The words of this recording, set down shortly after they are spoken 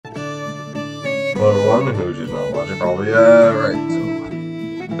Well, one who did not watch it probably, yeah, right, so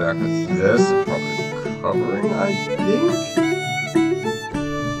back with this, and probably covering, I think?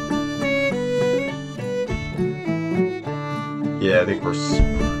 Yeah, I think we're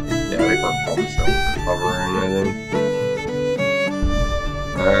probably still covering, I think.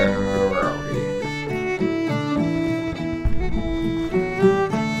 Where are we?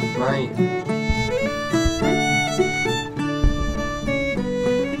 Right.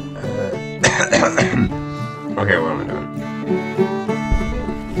 Okay, what am I doing?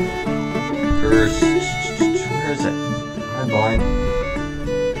 First, where is it? Am I blind?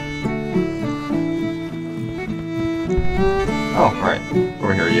 Oh, right.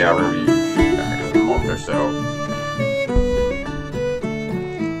 Over here, yeah, we're gonna be back in a month or so.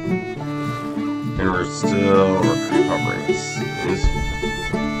 And we're still recovering. This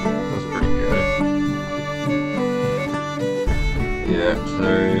was pretty good. Yeah,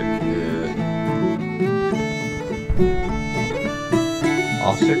 today.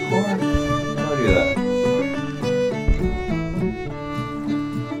 Offset core? How do I do that?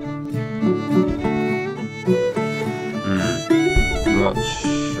 I'm not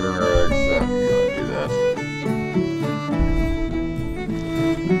sure exactly how to do that.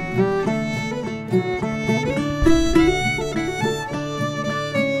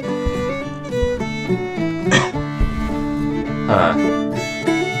 Huh.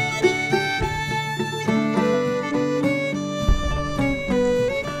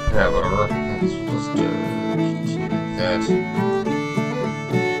 Yeah, whatever. Let's just continue that.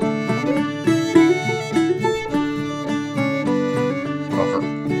 Oh, for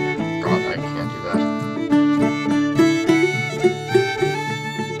God, I can't do that.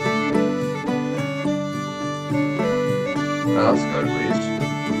 Oh, that's good, at least.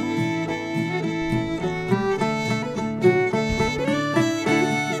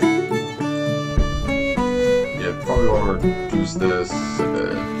 Yeah, probably want to reduce this a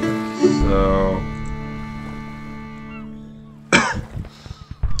bit. So,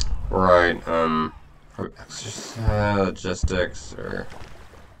 right, logistics, or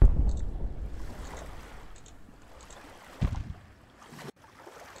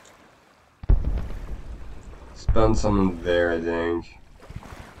spend some there, I think.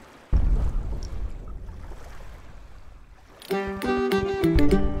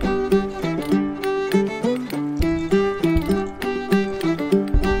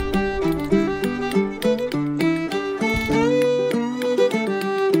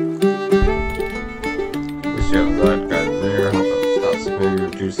 That guy there, that's maybe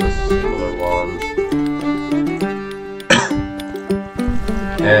reduce this another one.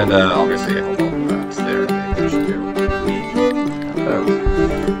 And obviously hold on that's there, I think I should do.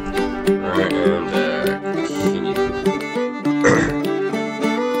 Alright, and continue.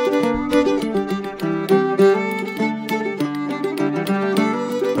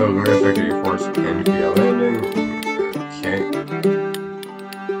 Oh, very effective force and NPL landing. Okay.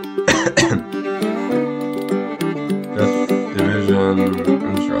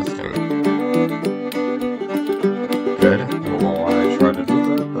 Interesting. Good. I don't know why I tried to do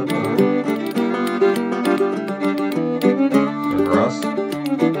that, but for us.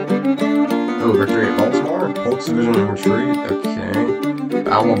 Oh, victory at Baltimore? Polk's division in retreat? Okay.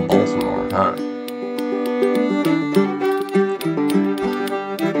 Battle of Baltimore, huh?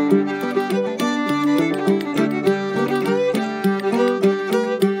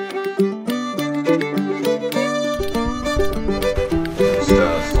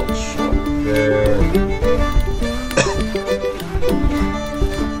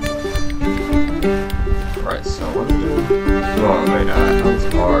 Right, so what do we do? Oh, wait, that's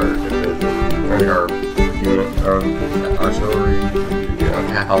our division. Our unit, artillery. Yeah,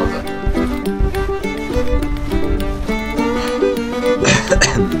 okay, how is that?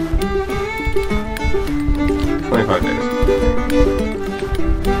 $25 days.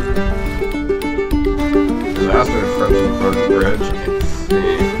 Disaster at French Bridge. Let's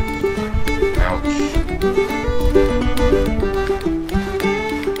see. Ouch.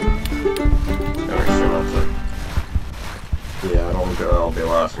 Yeah, I don't think that'll be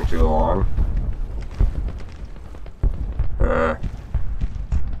lasting too long.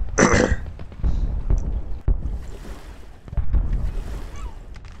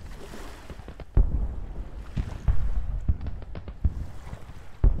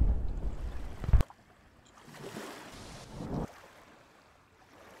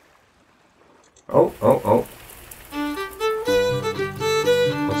 Oh.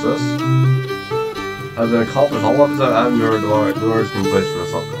 What's this? Has been accomplished. All weapons that have mirror doors can be placed for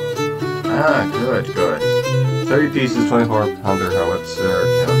assault. Ah, good. 30 pieces, 24 pounder howitzer.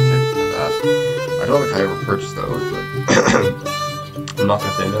 Can't take for that. don't think I ever purchased those, but I'm not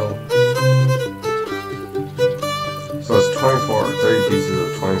gonna say no. So it's 30 pieces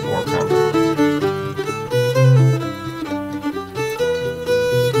of 24 pounder.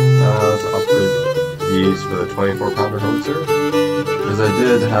 Let's upgrade these for the 24 pounder howitzer. Because I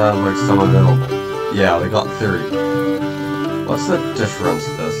did have like some available. Yeah, they got 30. What's the difference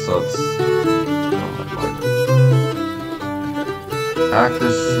of this? So it's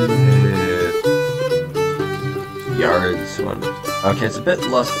accuracy, yards one. Okay, it's a bit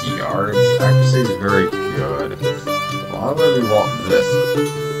less yards. Accuracy is very good. Why would we want this?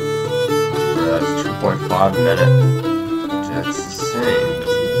 That's 2.5 minute. That's insane.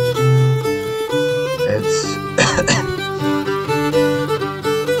 It's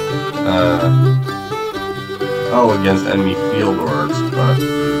oh, against enemy field works, but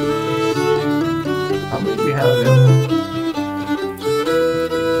how many do we have available?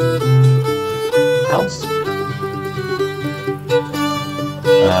 House.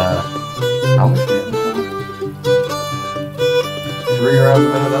 How much do we have? 3 rounds a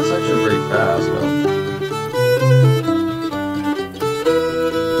minute? That's actually pretty fast, no?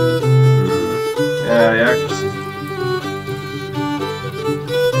 Yeah, the accuracy.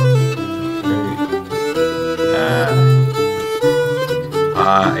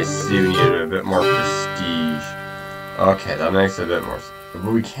 I see we need a bit more prestige. Okay, that makes it a bit more.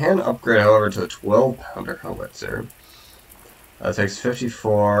 But we can upgrade, however, to a 12 pounder howitzer. That takes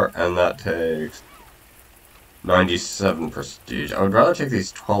 54, and that takes 97 prestige. I would rather take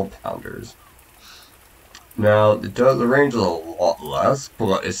these 12 pounders. Now, the range is a lot less,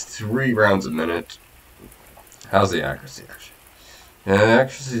 but it's 3 rounds a minute. How's the accuracy, actually? Yeah, the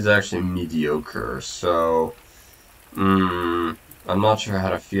accuracy is actually mediocre, so I'm not sure how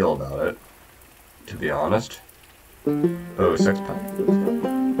to feel about it, to be honest. Oh, 6 pounders.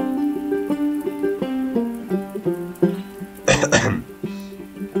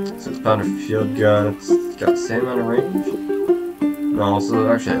 6 pounder field gun. It's got the same amount of range. No,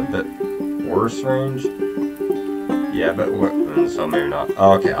 so actually a bit worse range. Yeah, but so maybe not.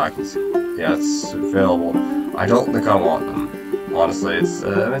 Oh, okay, I can see. Yeah, it's available. I don't think I want them. Honestly, it's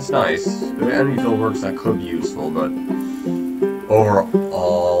nice. The enemy field works that could be useful, but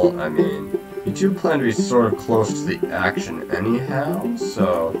overall, I mean, you do plan to be sort of close to the action anyhow,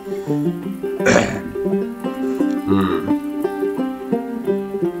 so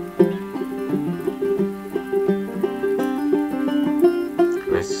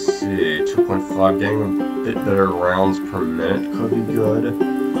Let's see, 2.5, getting a bit better rounds per minute could be good.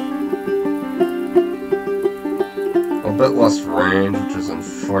 A bit less range, which is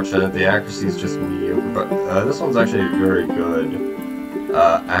unfortunate. The accuracy is just mediocre, but this one's actually very good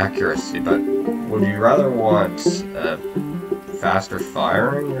accuracy. But would you rather want faster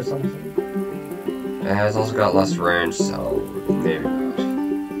firing or something? It has also got less range, so maybe not.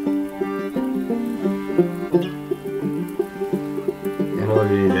 It'll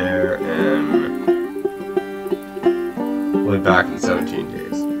be there, and we'll be back in 17 days.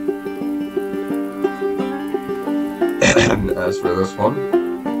 As for this one,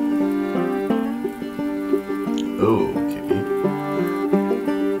 okay.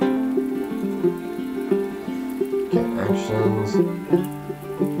 Okay, actions.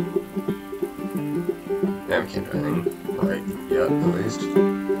 Yeah, we can't do anything right yet, at least.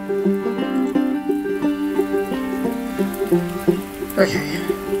 Okay.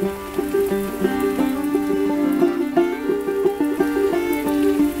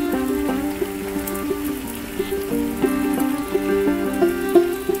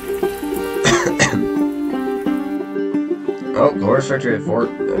 Oh, Glorious Victory at Fort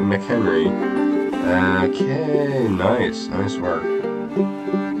McHenry. Okay, nice work.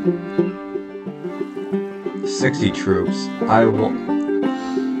 60 troops. I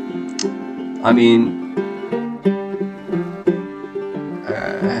mean,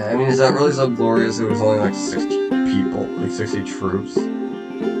 is that really so glorious? It was only like 60 people, like 60 troops.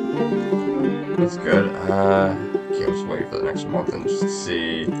 That's good. Okay, I'll just wait for the next month and just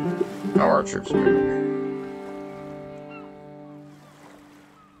see how our troops move.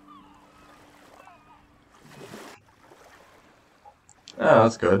 Oh,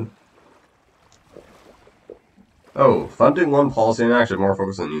 that's good. Oh, funding one policy in action, more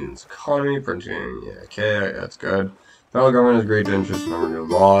focus on union's economy, printing, yeah, okay, that's good. Federal government has agreed to introduce a number of new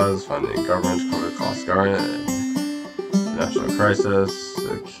laws, funding government to cover cost government, national crisis,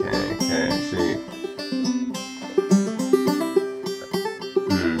 okay, I see.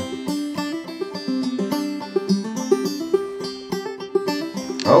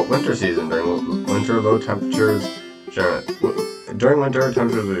 Oh, winter season, during winter low temperatures, During winter,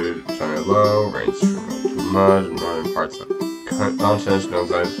 temperatures are generally low, rains too much, and northern parts of continents, no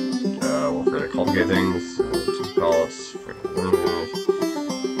size will further complicate things. To pellets,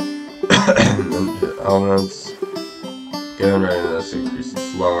 elements. Given readiness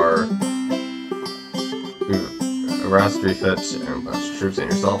increases slower. Arrest, refit, and bunch troops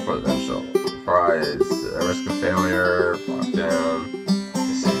and yourself for eventual prize. Risk of failure, lockdown.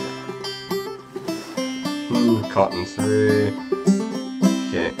 Cotton 3.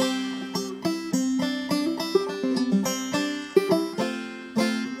 Okay.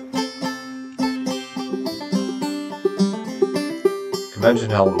 Convention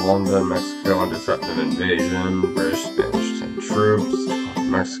held in London, Mexico under threat of invasion. British, Spanish 10 troops.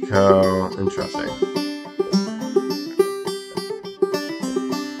 Mexico. Interesting.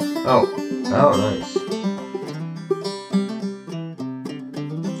 Oh, nice.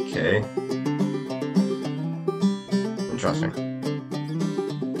 Okay. Interesting.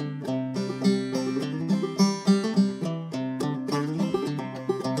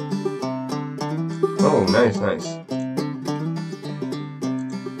 Oh, nice.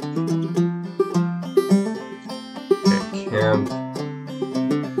 Okay, camp.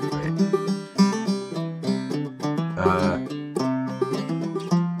 Wait.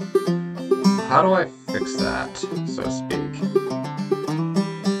 How do I fix that, so to speak?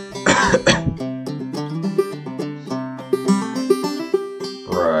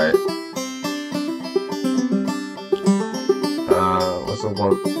 Right. What's the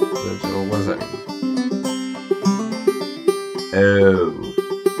one? What does that mean? Oh.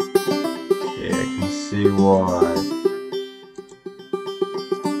 Okay, I can see why.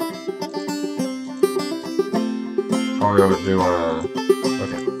 Probably would do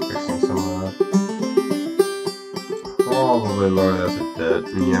okay, fixing some of that. Probably lower this a bit.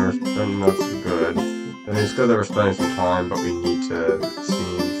 Yeah, that's good. I mean, it's good that we're spending some time, but we need to, it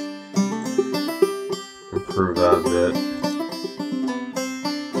seems, improve that a bit.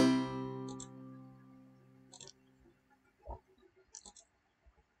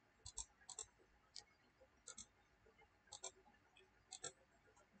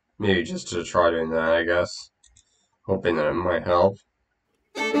 Maybe just to try doing that, I guess. Hoping that it might help.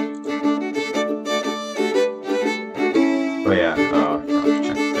 But yeah,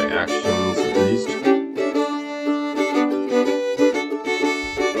 check the actions at least.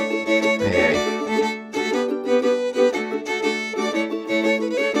 Hey.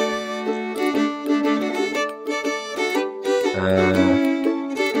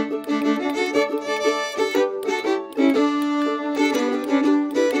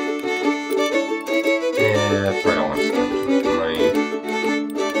 Yeah, I don't want to spend money.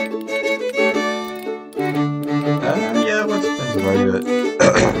 Yeah, let's spend some money, but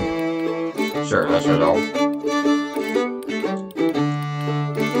sure, that should help.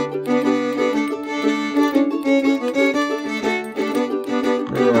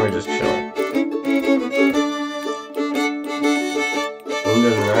 Yeah, we just chill.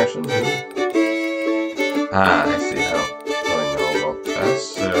 Wounded interaction. Ah, I see. I don't really know about that,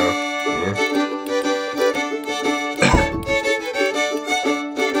 so yeah.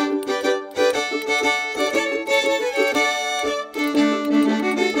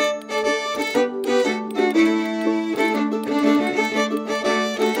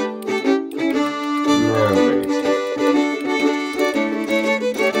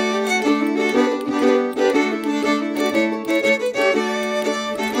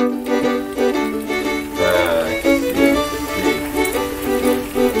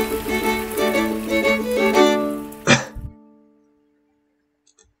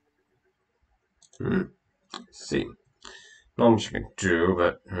 See. Not much I can do,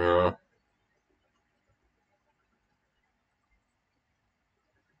 but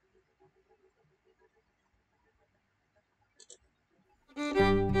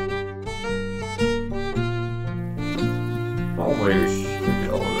probably we should be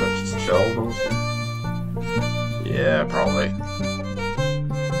able to just chill. Yeah, probably. You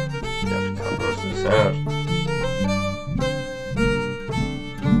have to cut most of this out.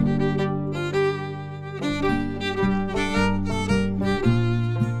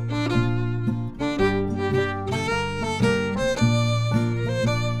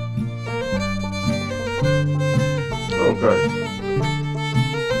 Oh, good.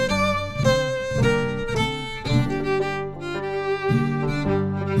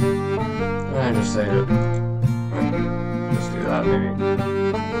 I just save it. Just do that, maybe.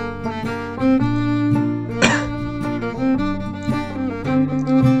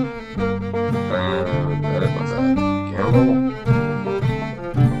 What's that? Gamble?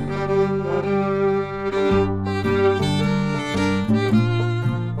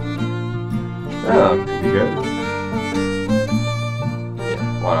 Oh, could be good. Yeah,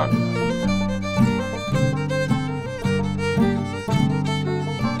 why not do that?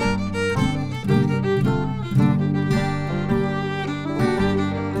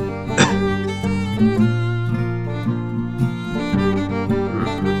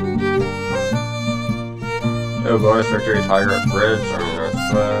 Oh, bonus victory, Tiger at Bridge, Army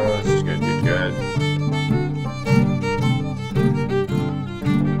Northwest. Good, good, good.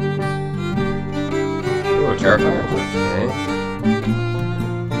 Oh, Terrifier, okay.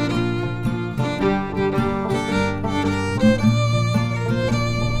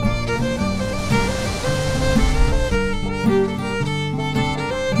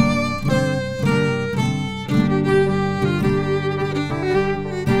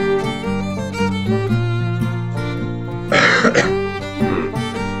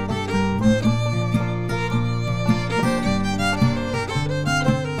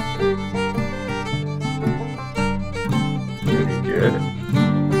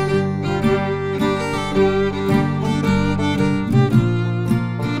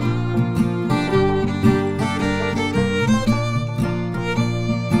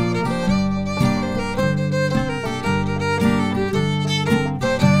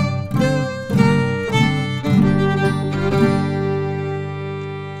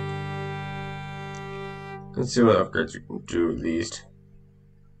 Let's see what upgrades we can do at least.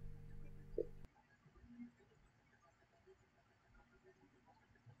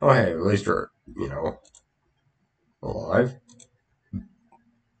 Oh hey, at least we're, you know, alive.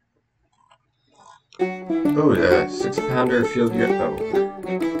 Oh, the 6-pounder field gun. Oh.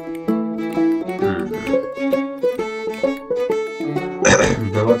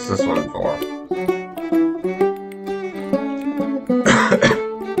 But what's this one for?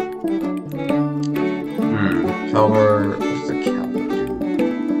 Caliber. What's the caliber do?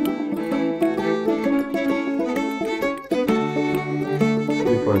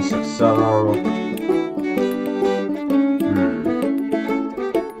 3.67.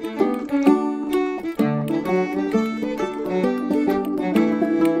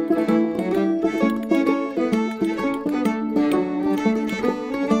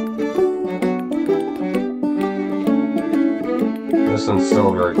 This one's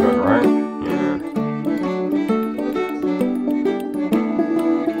still very good, right? Yeah.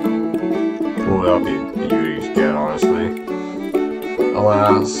 Well, that'll be a beauty to get, honestly.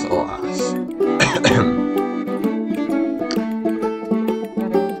 Alas, alas.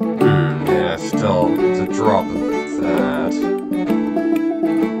 Yeah, still, it's a drop of that.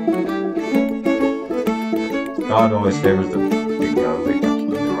 God always favors the big guns. Like,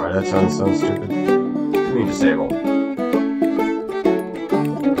 right, that sounds so stupid. I mean, disable.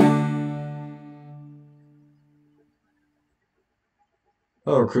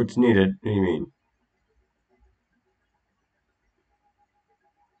 Oh, recruits needed. What do you mean?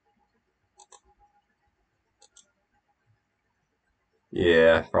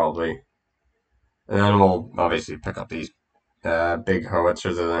 Yeah, probably. And then we'll obviously pick up these big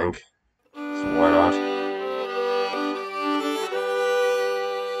howitzers, I think. So why not?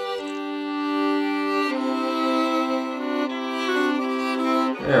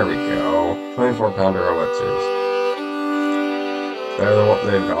 There we go. 24-pounder howitzers. Better than what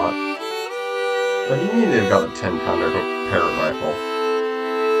they've got. What do you mean they've got a 10-pounder parrot rifle?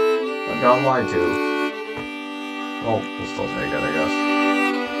 I got lied to. Well, we'll still take it, I guess.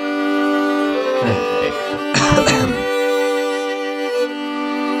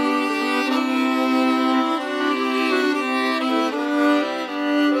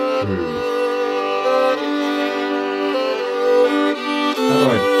 How do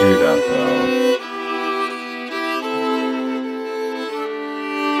I do that, though?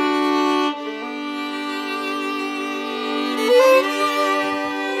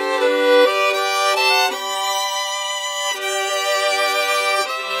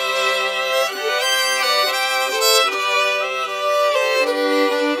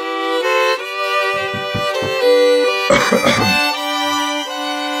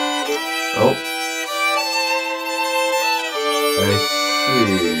 Oh. I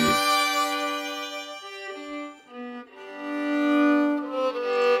see.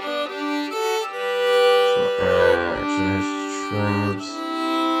 So, troops.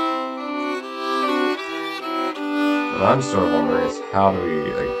 What I'm sort of wondering is how do we,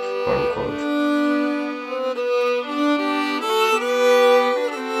 like, quote unquote.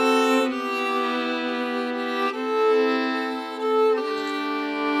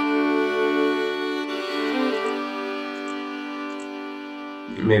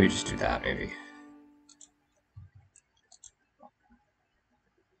 Maybe just do that, maybe.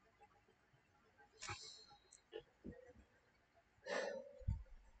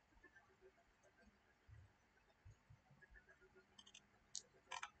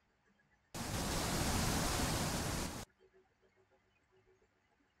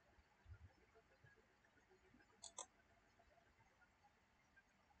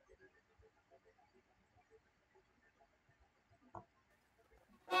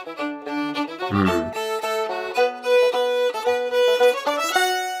 Okay,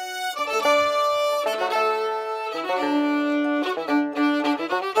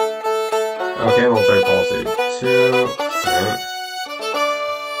 military policy 2. Right.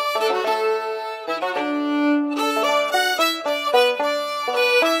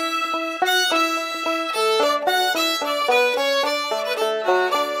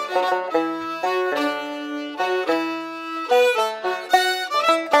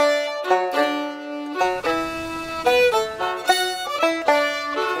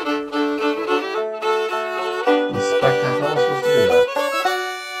 Inspect that. How am I supposed to do that?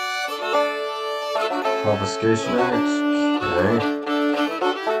 Confiscation Act. Okay.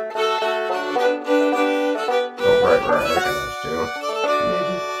 Oh, right. I can those two.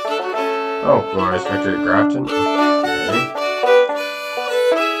 Maybe. Oh, glorious victory at Grafton. Okay.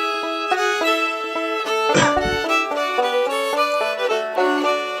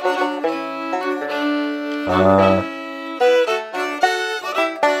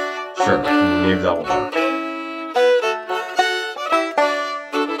 Sure. Maybe that will work.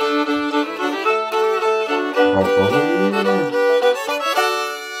 Hopefully.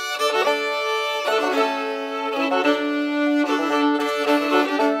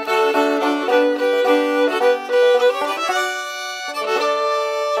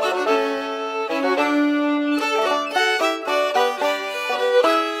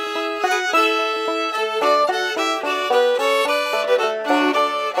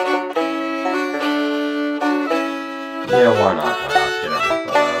 Yeah, why not? Why not get everything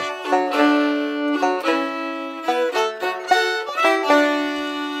filled out?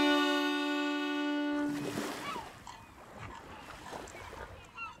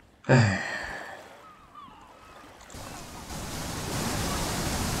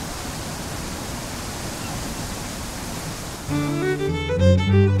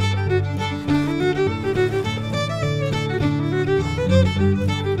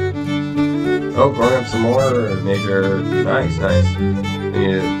 Oh, growing up some more major. Nice.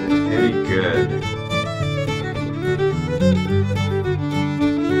 Yeah, very good.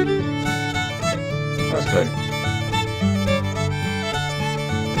 That's good.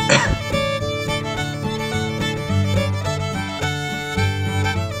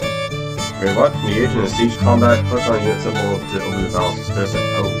 Wait, what? Engage in a siege combat. Click on unit symbol to open the battle statistic.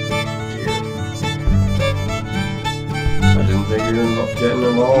 Oh, dear. I didn't think you were getting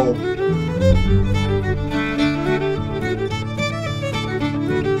involved.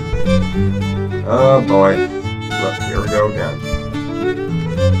 Oh boy. Look, here we go again.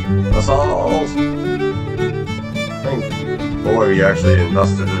 Assault! Thank boy, we actually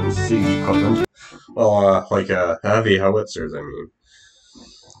invested in siege equipment. Well, like heavy howitzers, I mean.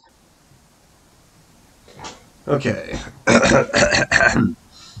 Okay.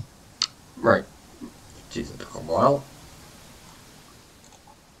 Right. Jeez, it took a while.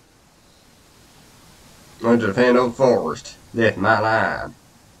 I'm going to defend up first. That's my line.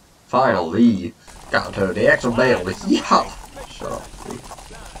 Finally, got to the actual battle. Yeah! Shut up.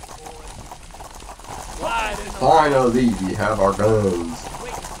 Finally, we have our guns.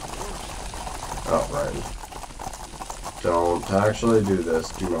 Oh, right. Don't actually do this.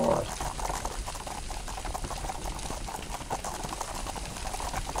 Do not.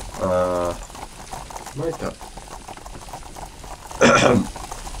 Right up.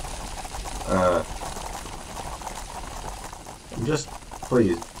 Just,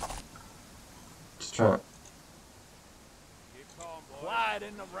 please. Just trying to. Slide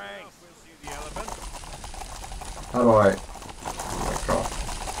in the ranks. How do I? Oh my god.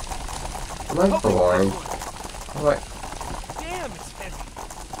 Am I blind? How do I? Damn, it's heavy.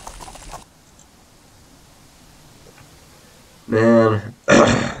 Man.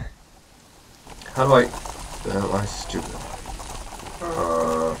 How do I? Am I stupid?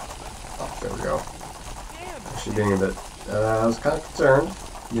 Oh, there we go. Actually being a bit, I was kind of concerned,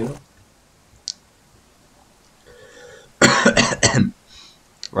 you know?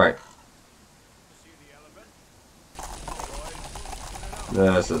 Right.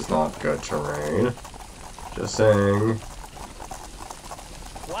 This is not good terrain. Just saying.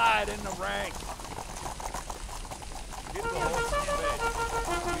 Slide in the ranks. Get the horse in bed.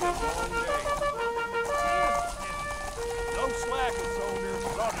 No slacking, soldiers.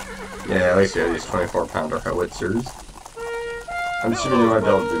 Yeah, at least we have these 24-pounder howitzers. I'm assuming you might be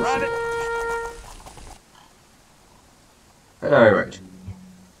able to do some damage. Alright.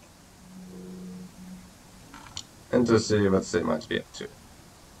 And to see what they might be up to.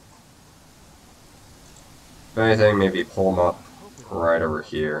 If anything, maybe pull them up right over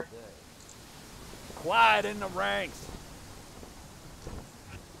here. Quiet in the ranks.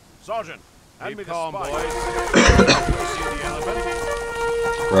 Sergeant, hand me the spike. See the elephant?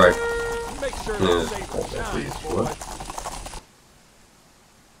 Right. Make sure Yeah, that saber hold that, shines, please. boy. What?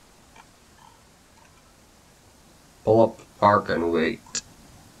 Pull up, park, and wait.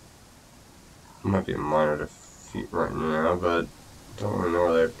 Might be a minor defeat right now, but don't really know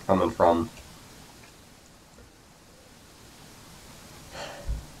where they're coming from.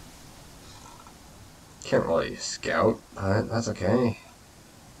 Can't really scout, but that's okay.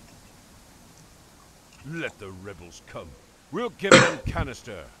 Let the rebels come. We'll give them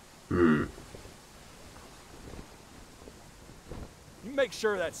canister. Hmm. You make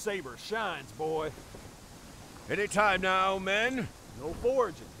sure that saber shines, boy. Any time now, men. No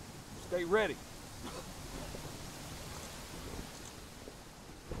foraging. Stay ready.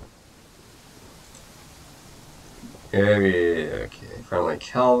 Okay, friendly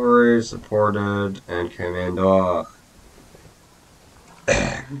cavalry supported and commander.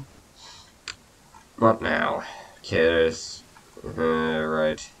 What now? Okay, there's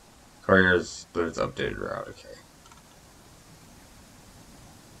right. Couriers, but it's updated route. Okay.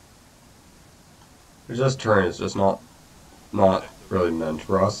 It's just terrain. It's just not really meant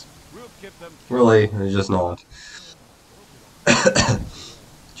for us. We'll give them Really, it's just not.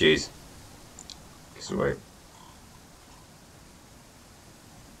 Jeez. Just wait.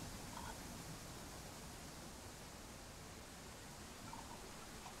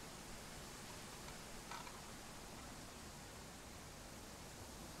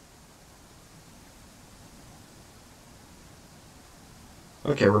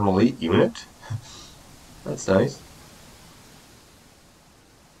 Okay, we're an elite unit. That's nice.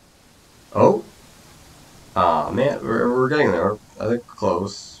 Oh. Ah, man, we're getting there. I think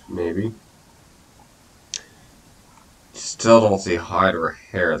close, maybe. Still don't see hide or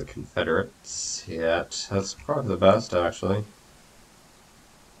hair of the Confederates yet. That's probably the best, actually.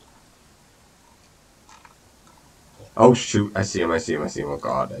 Oh shoot, I see him, I see him, I see him. Oh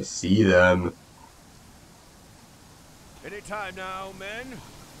god, I see them. Any time now, men.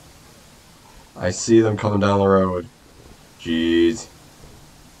 I see them coming down the road. Jeez.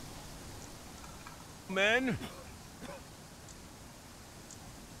 Men.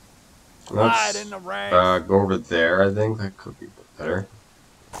 Slide Let's in the ranks. go over there, I think. That could be a bit better.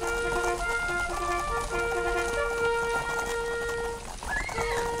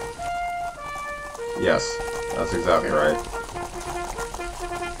 Yes, that's exactly right.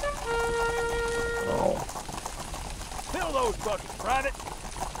 Oh. Fill those buckets, Private.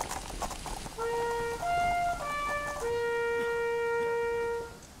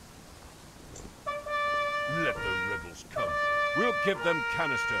 Let the rebels come. We'll give them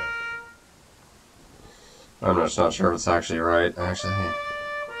canister. I'm just not sure if it's actually right, actually.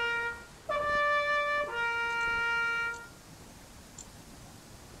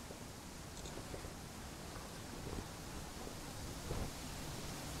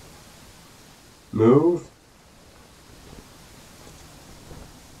 Move.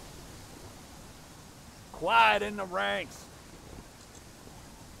 Quiet in the ranks.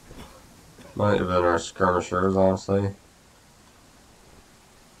 Might have been our skirmishers, honestly.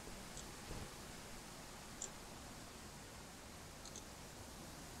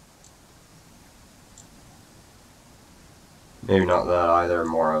 Maybe not that either,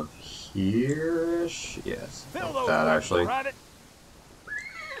 more of here-ish? Yes, Fill like those that buckets, actually. Private.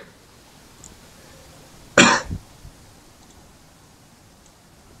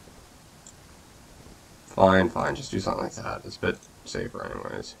 Fine, fine, just do something like that. It's a bit safer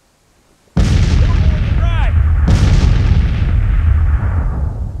anyways. Right.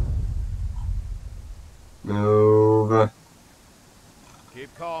 Move.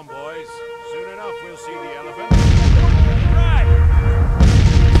 Keep calm, boys. Soon enough, we'll see the elephant. Right.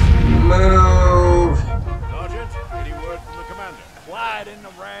 Move. Sergeant, any word from the commander? Quiet in the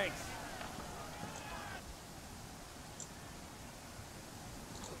ranks.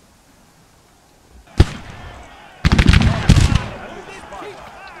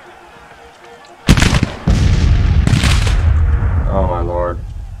 Oh my lord.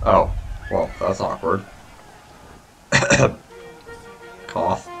 Oh, well, that's awkward.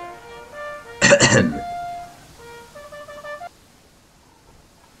 Cough.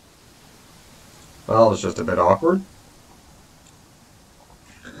 Well, it's just a bit awkward.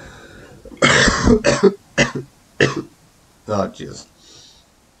 Oh, jeez.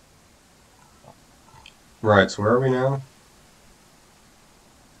 Right, so where are we now?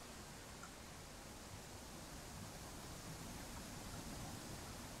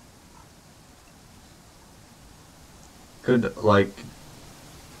 Could, like,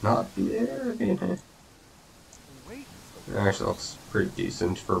 not be there? I mean, Actually looks pretty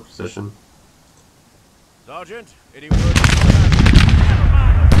decent for a position. Sergeant, any word? Never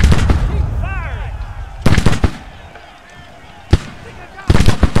mind them. Keep firing.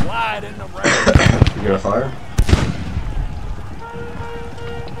 Slide in the rain. You gonna fire?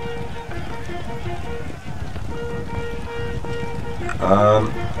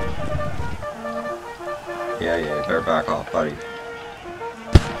 Yeah, you better back off, buddy.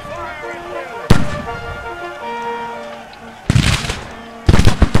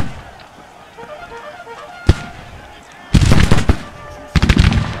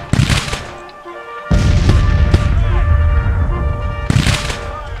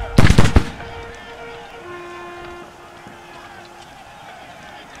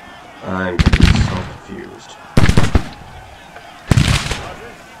 I'm getting so confused.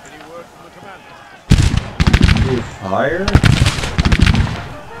 Sergeant, any word from the commander? You fire?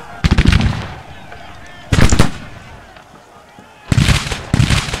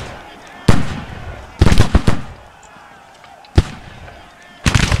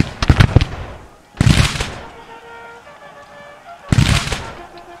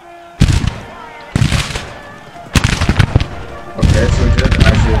 Okay, so we did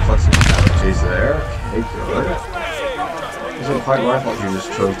actually inflict some casualties there. Okay, good. It wasn't quite my fault you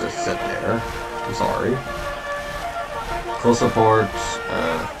just chose to sit there. I'm sorry. Close support.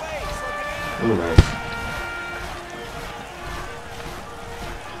 Ooh, nice.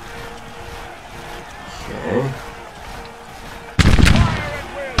 Okay.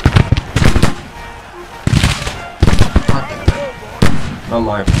 God damn it. Not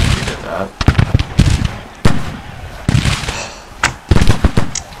my fault you did that.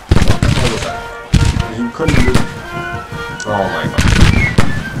 You couldn't move. Oh my god.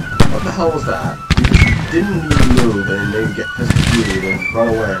 What the hell was that? You just didn't even move and then get pissed at you and run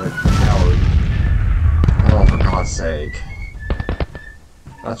away like a coward. Oh, for God's sake.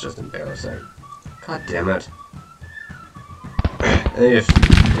 That's just embarrassing. God damn it. And you just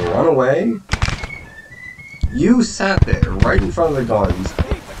run away? You sat there right in front of the guns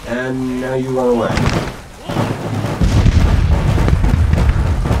and now you run away.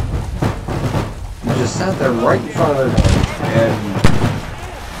 Just sat there right in front of the guns and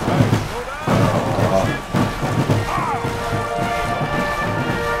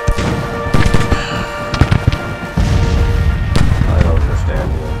I don't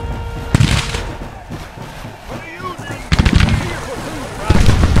understand you.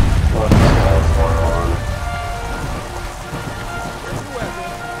 What the hell is going on?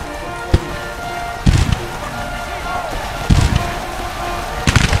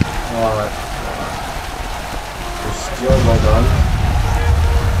 What? Stealing my gun?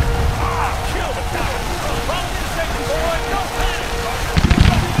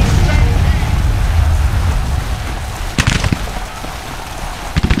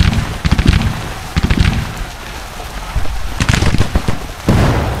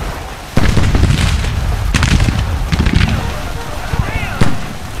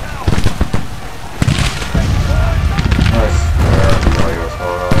 I swear I have no idea what's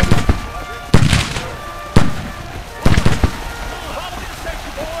going on.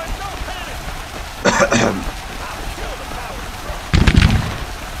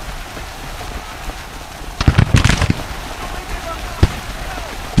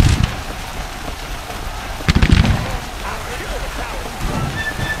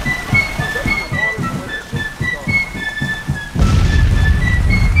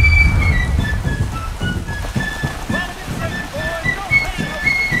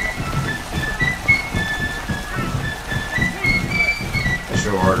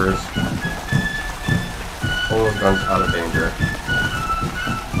 Issue orders. Pull those guns out of danger.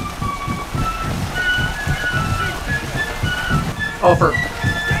 Oh, for...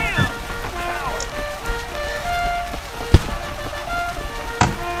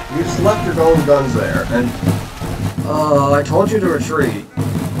 You just left your own guns there, and... I told you to retreat.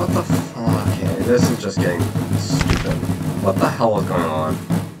 What the fuck? Okay, this is just getting stupid. What the hell is going on?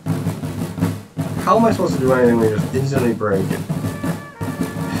 How am I supposed to do anything when you just instantly break it?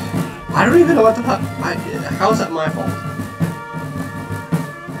 I don't even know what the fuck. How's that my fault?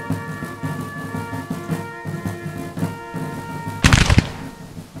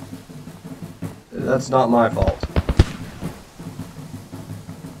 That's not my fault.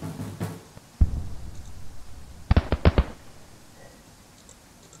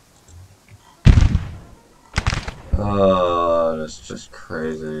 That's just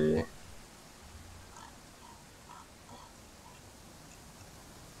crazy.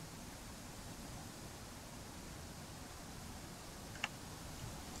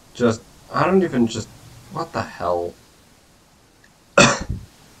 I don't even what the hell?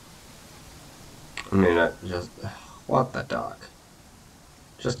 I mean, I just... What the duck?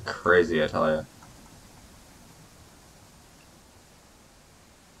 Just crazy, I tell you.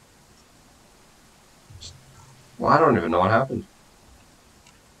 Well, I don't even know what happened.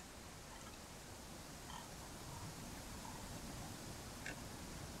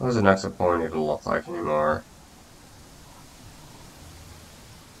 What does an exit point even look like anymore?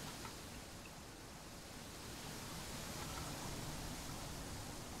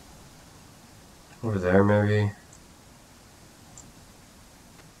 Over there, maybe?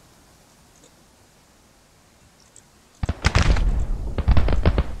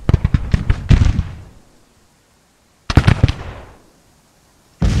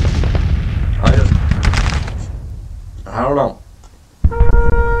 I don't know.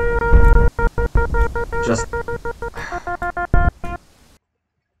 Just...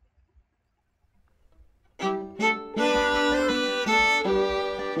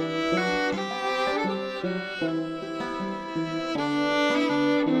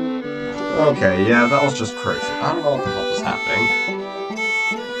 Okay, yeah, that was just crazy. I don't know what the hell was happening.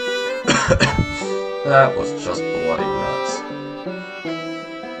 That was just bloody nuts.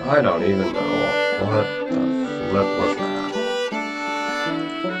 I don't even know what the flip was that.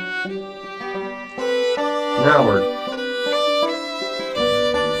 Now we're...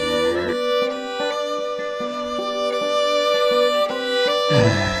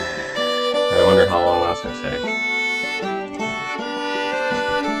 I wonder how long that's gonna take.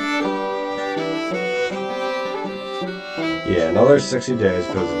 Yeah, another 60 days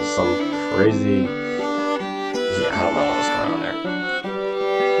because of some crazy... Yeah, I don't know what was going on there.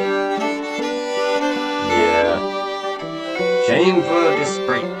 Yeah. Shame for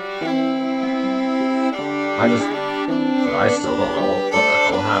disgrace. I still don't know what the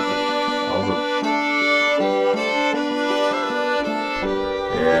hell happened.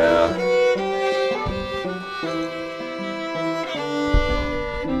 Yeah.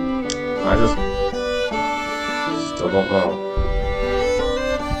 I just still don't know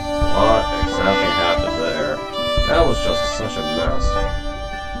what exactly happened there. That was just such a mess.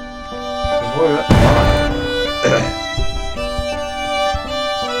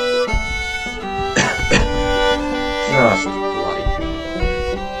 Just bloody.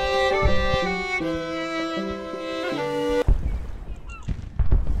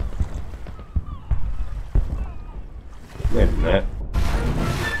 Wait a minute.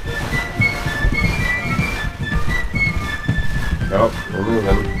 Nope, we're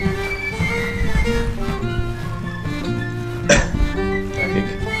moving. I think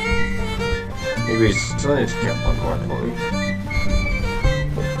maybe we still need to get one more point.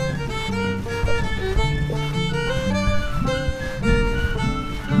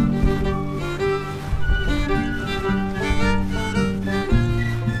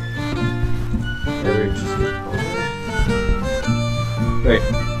 Maybe we just get one. Wait,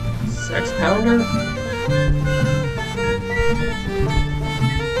 6-pounder?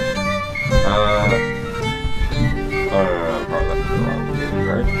 Oh no, I'm probably left the wrong one,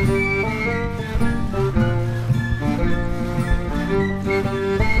 right?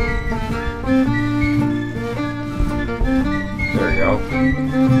 There we go.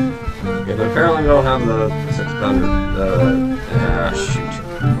 Yeah, but apparently we don't have the 6-pounder, shoot.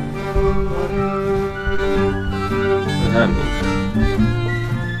 What does that mean?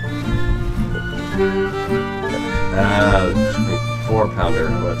 4-pounder,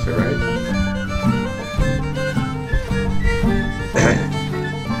 what's it, right?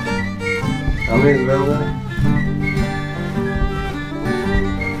 How many is available?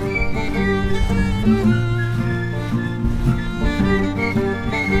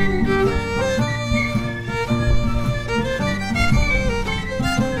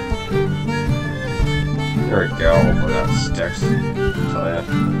 There we go, hopefully that sticks. I'll tell ya.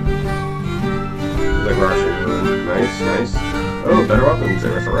 Like we're actually doing nice. Oh, better weapons, they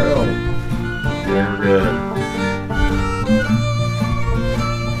were thrilled. Never good.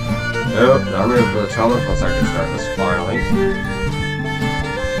 Oh, now I'm ready for the tunnel. Once I can start this finally.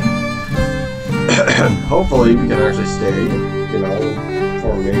 Hopefully we can actually stay,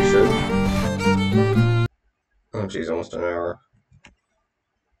 formation. Oh jeez, almost an hour.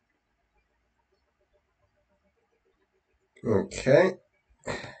 Okay.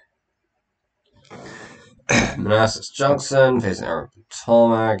 Manassas Junction, facing Aaron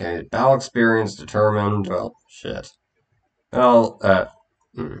Potomac. Okay, battle experience determined. Well, shit. Well,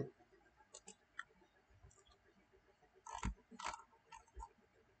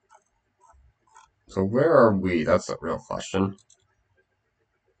 So where are we? That's the real question.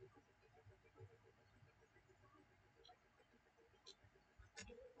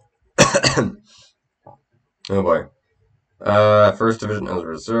 Oh boy. First division as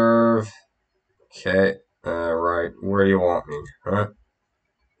reserve. Okay. Right. Where do you want me? Huh?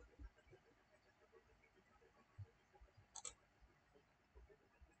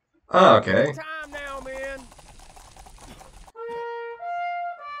 Oh, okay. Time now, men.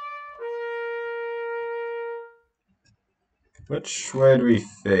 Which way do we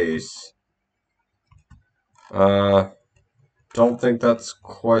face? Don't think that's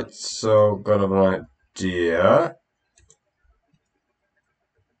quite so good of an idea.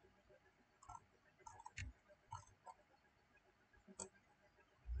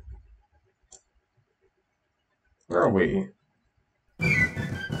 Where are we?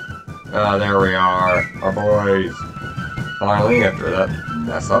 Ah, there we are. Our boys. Finally, after that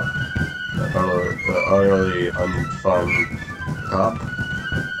mess up. The utterly unfun cop.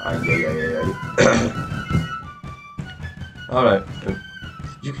 Alright.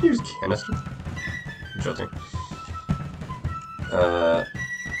 You can use canister? Interesting.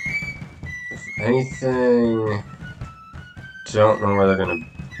 If anything... Don't know where they're gonna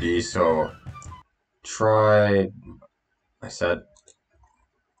be, so... Try... I said...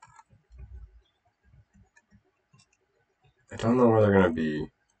 I don't know where they're gonna be.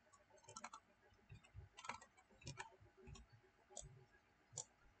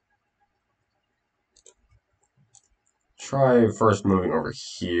 Try first moving over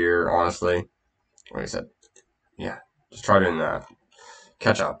here, honestly. Like I said, yeah, just try doing that.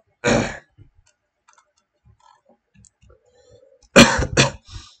 Catch up.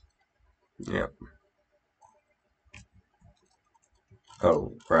 Yeah.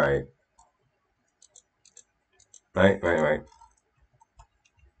 Oh, right. Right.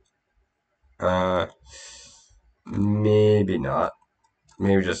 Maybe not.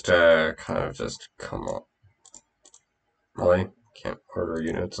 Maybe just, kind of just come up. Really? Can't order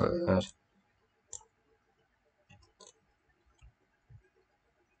units like that.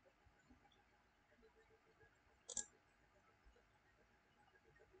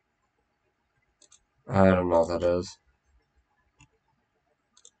 I don't know what that is.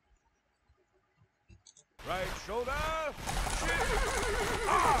 Right shoulder.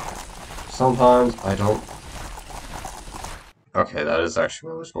 Sometimes I don't... Okay, that is actually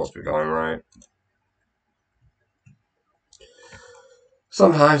where we're supposed to be going, right?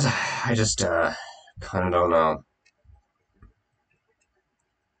 Sometimes I just, kind of don't know.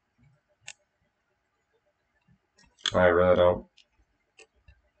 I really don't.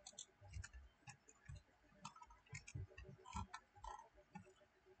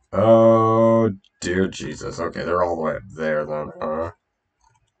 Oh, dear Jesus. Okay, they're all the way up there then, huh?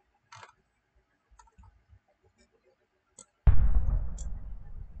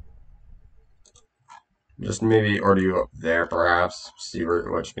 Just maybe order you up there, perhaps. See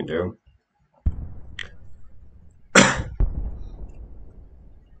what you can do.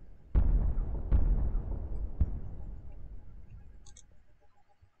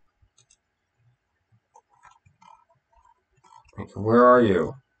 Where are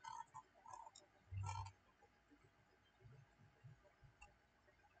you?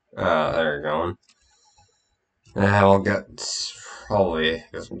 Ah, there you're going. I'll get probably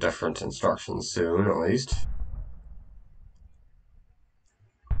get some different instructions soon, at least.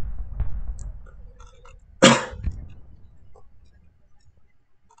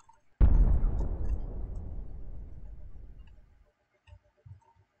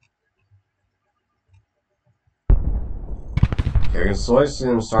 Okay, I can slowly see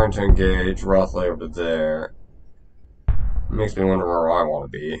them starting to engage roughly over there. Makes me wonder where I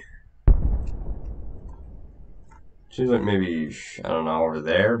want to be. Seems like maybe, I don't know, over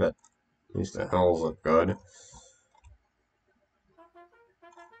there, but at least the hills look good.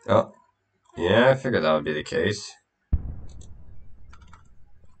 Oh, yeah, I figured that would be the case.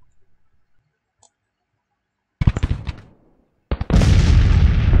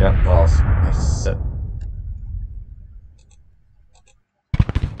 Yep, well, I said.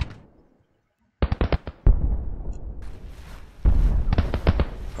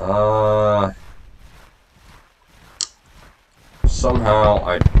 Somehow,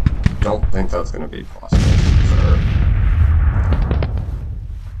 I don't think that's going to be possible. Sir.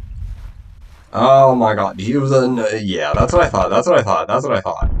 Oh my god, you then... yeah, that's what I thought, that's what I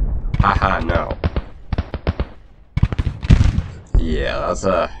thought. Haha, no. Yeah, that's,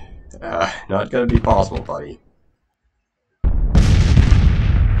 not going to be possible, buddy.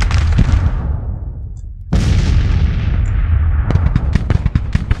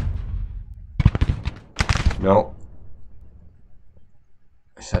 Nope.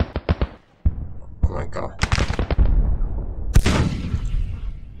 I said... oh my god.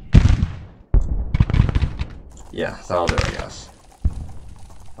 Yeah, that'll do, I guess.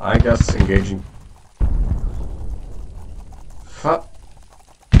 I guess engaging... Fuck.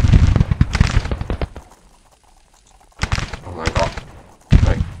 Oh my god.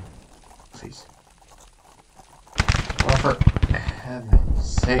 Wait. Please. Oh, for heaven's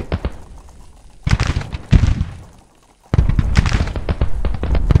sake.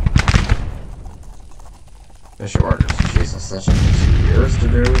 Mission orders. Jesus, that should be 2 years to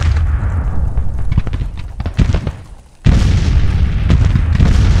do.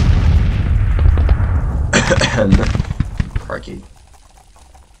 Crikey.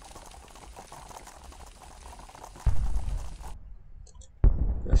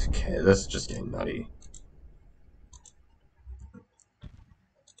 Okay, this is just getting nutty.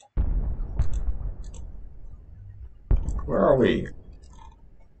 Where are we?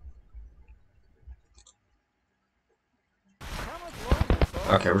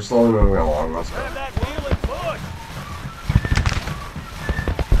 Okay, we're slowly moving along. Let's go.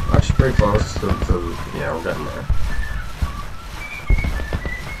 Actually, pretty close to yeah, we're getting there.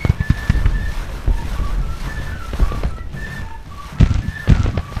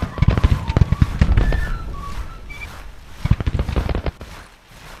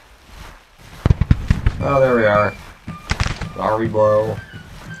 Oh, there we are. Lottery blow.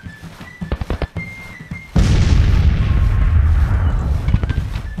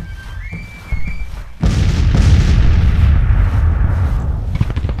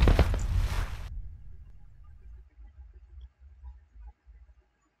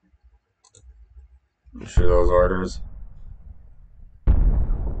 Issue those orders.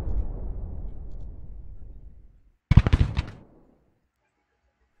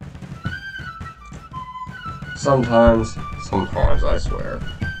 Sometimes, I swear.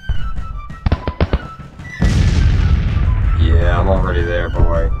 Yeah, I'm already there,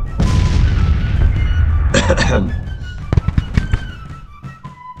 boy.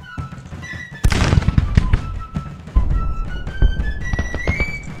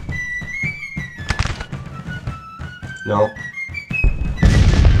 Nope.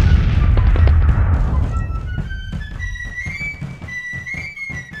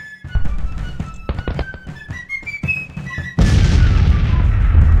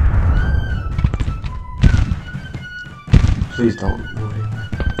 Please don't move it.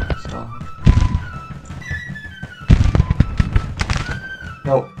 Stop.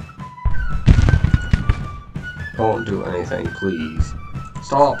 Nope. Don't do anything, please.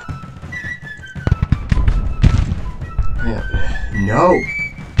 Stop. No!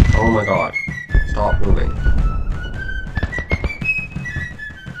 Oh my god. Stop moving.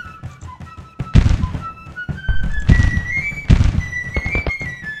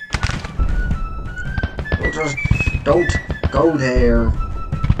 Just don't go there.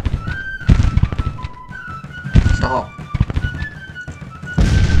 Stop.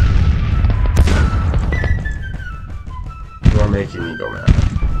 You are making me go mad.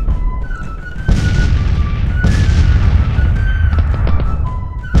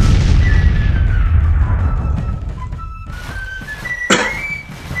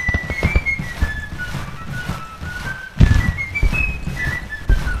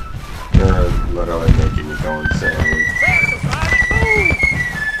 Literally making me go insane.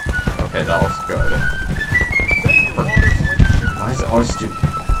 Okay, that was good. Why is it always stupid?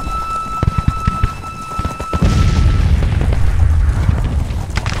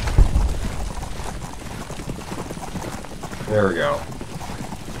 There we go.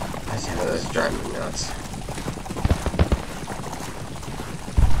 I see how this is driving me nuts.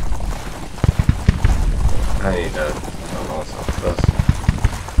 I need to... I don't know what's up with this.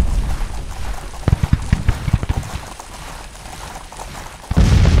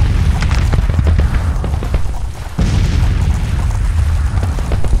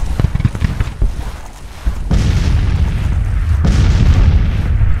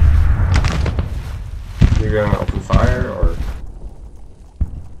 You're gonna open fire, or...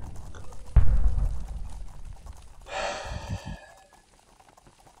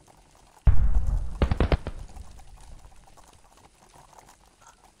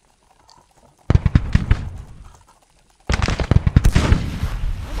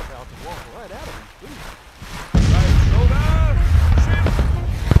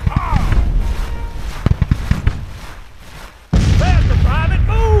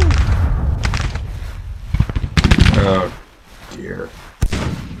 Oh dear.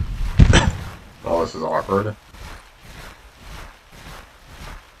 Oh, this is awkward.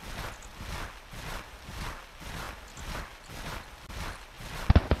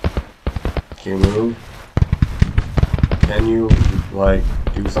 Can you move? Can you, like,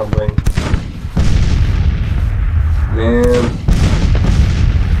 do something? Man.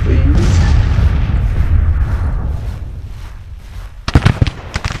 Please.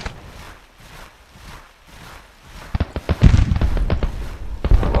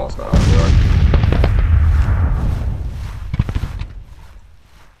 I'm almost gone.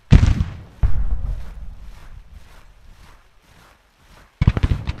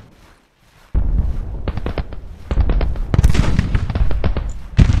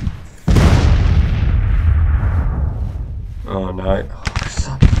 Oh no. Oh,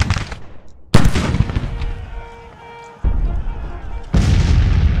 stop.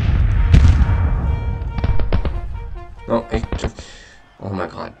 No, oh my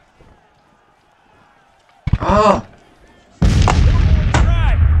god. Ah!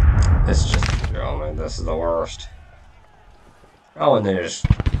 It's just, oh man, this is the worst. Oh, and then it just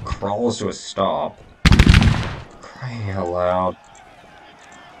crawls to a stop. Crying out loud.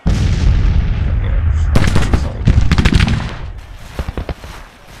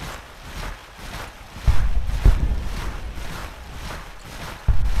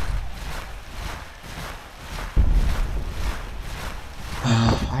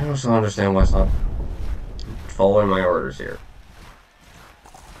 I just don't understand why it's not following my orders here.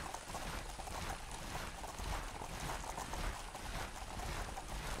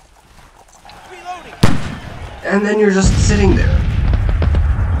 Reloading. And then you're just sitting there.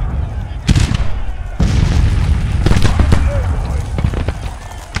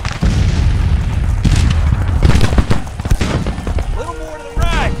 A little more to the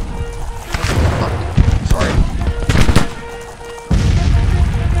right. Sorry.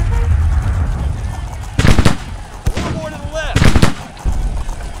 A little more to the left.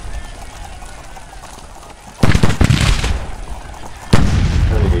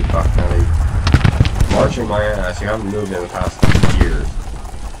 Enemy fuck now. Marching my ass. You haven't moved in the past years.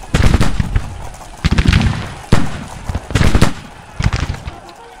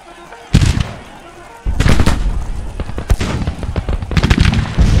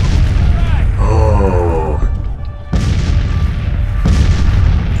 Oh.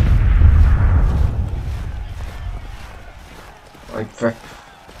 Like, frick.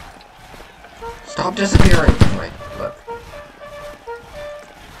 Stop disappearing. Wait, look.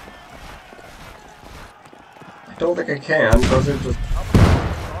 I don't think I can, because it just...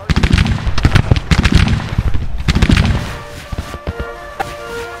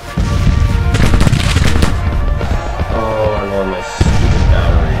 Oh, I love my stupid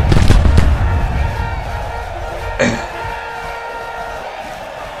battery.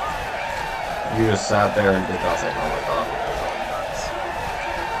 You just sat there and did nothing. Oh my god.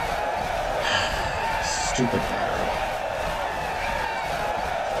 Stupid battery.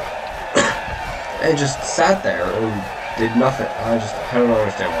 And just sat there and did nothing. I don't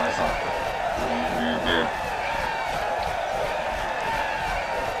understand why I thought that.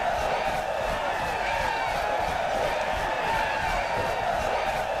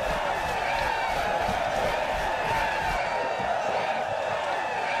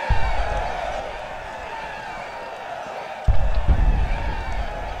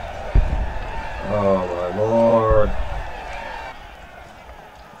 Oh my lord.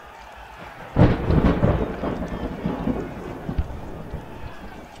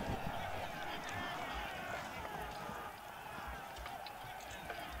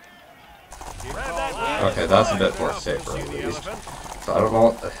 Okay, that's a bit more safer at least. So I don't know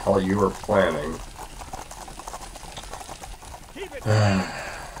what the hell you were planning.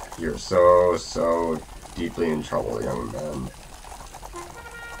 You're so deeply in trouble, young man.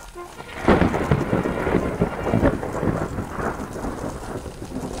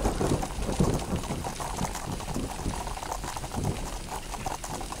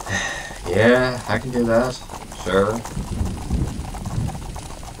 Yeah, I can do that. Sure.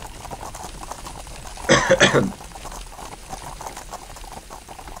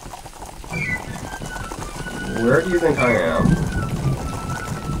 Where do you think I am?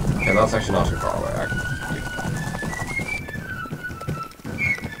 Okay, that's actually not too far away.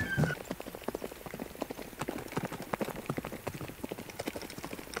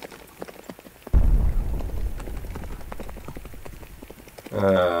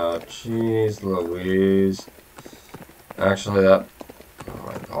 Jeez Louise. Actually, that... Oh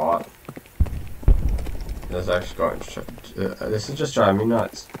my god. This is actually going to... this is just driving me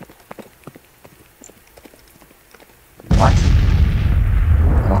nuts. What?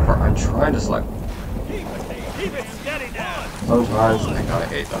 I'm trying to select... Keep it steady now. Sometimes I gotta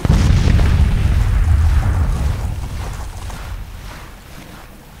hate them.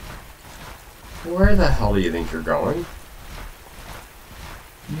 Where the hell do you think you're going?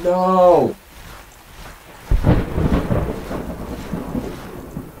 No!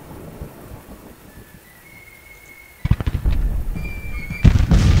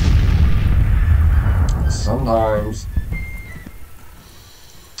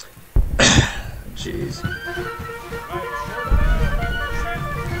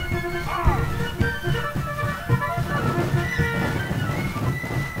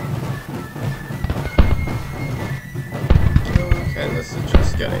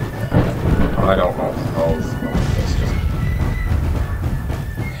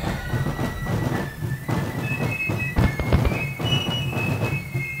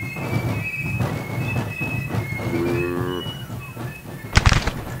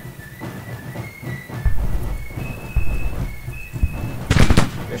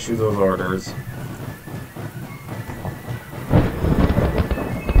 Issue those orders.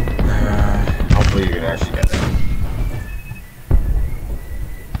 Hopefully you can actually get there.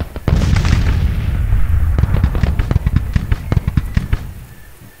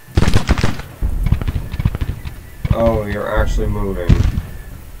 Oh, you're actually moving.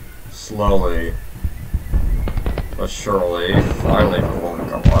 Slowly. But surely. Finally, oh my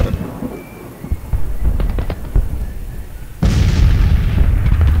god.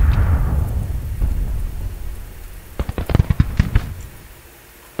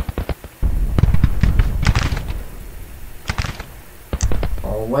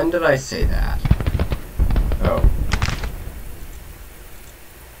 Oh, when did I say that? Oh.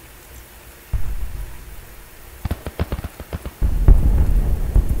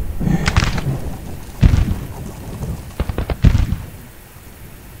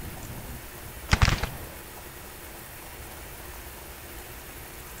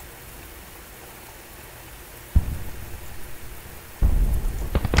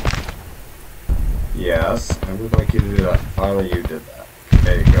 Yes, I would like you to do that. Finally, you did that.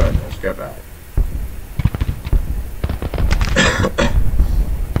 Okay, good. Let's get back.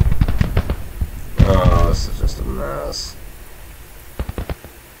 Oh, this is just a mess.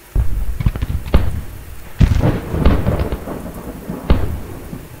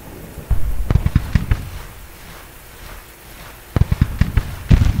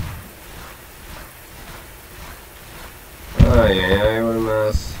 Oh, yeah, what a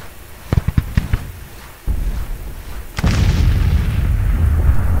mess.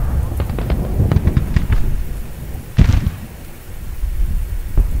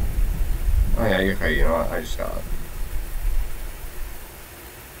 Oh yeah, okay, you know what, I just got it.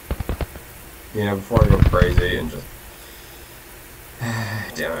 You know, before I go crazy and just...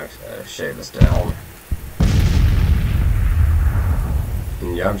 Damn it, I gotta shave this down.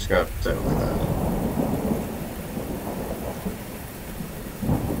 And yeah, I'm just gonna do it like that.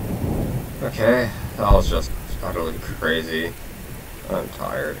 Okay, that was just utterly crazy. I'm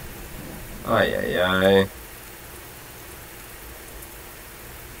tired. Ay ay ay.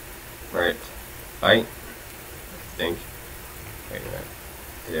 Right. I think. Wait a minute.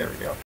 There we go.